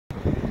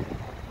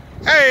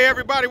Hey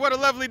everybody, what a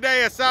lovely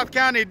day at South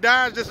County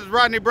Dodge. This is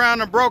Rodney Brown,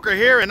 the broker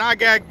here, and I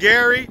got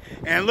Gary.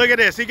 And look at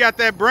this, he got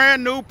that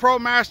brand new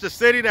Promaster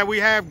City that we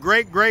have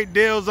great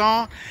deals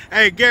on.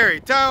 Hey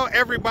Gary, tell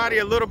everybody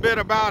a little bit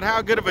about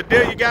how good of a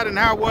deal you got and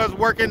how it was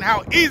working,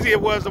 how easy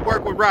it was to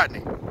work with Rodney.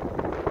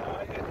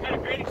 I've had a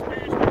great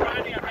experience with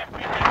Rodney. I've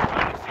recommend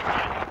everybody to see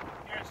Rodney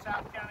here at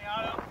South County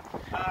Auto.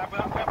 I've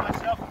got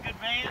myself a good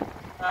van.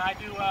 I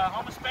do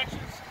home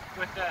inspections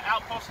with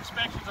Outpost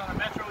Inspections on the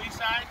Metro East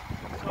Side.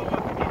 So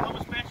if you need home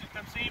inspection,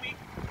 come see me.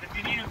 If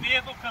you need a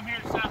vehicle, come here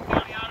to South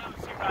County Auto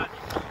and see Rodney.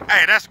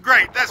 Hey, that's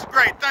great. That's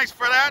great. Thanks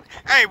for that.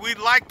 Hey, we'd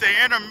like to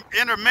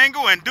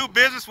intermingle and do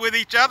business with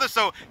each other.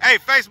 So, hey,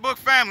 Facebook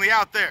family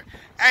out there,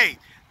 hey,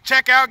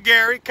 check out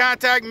Gary.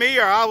 Contact me,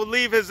 or I will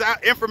leave his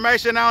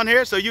information on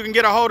here so you can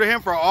get a hold of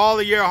him for all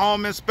of your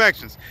home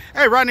inspections.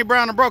 Hey, Rodney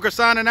Brown, the broker,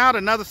 signing out.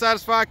 Another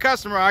satisfied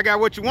customer. I got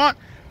what you want.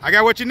 I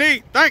got what you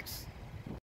need. Thanks.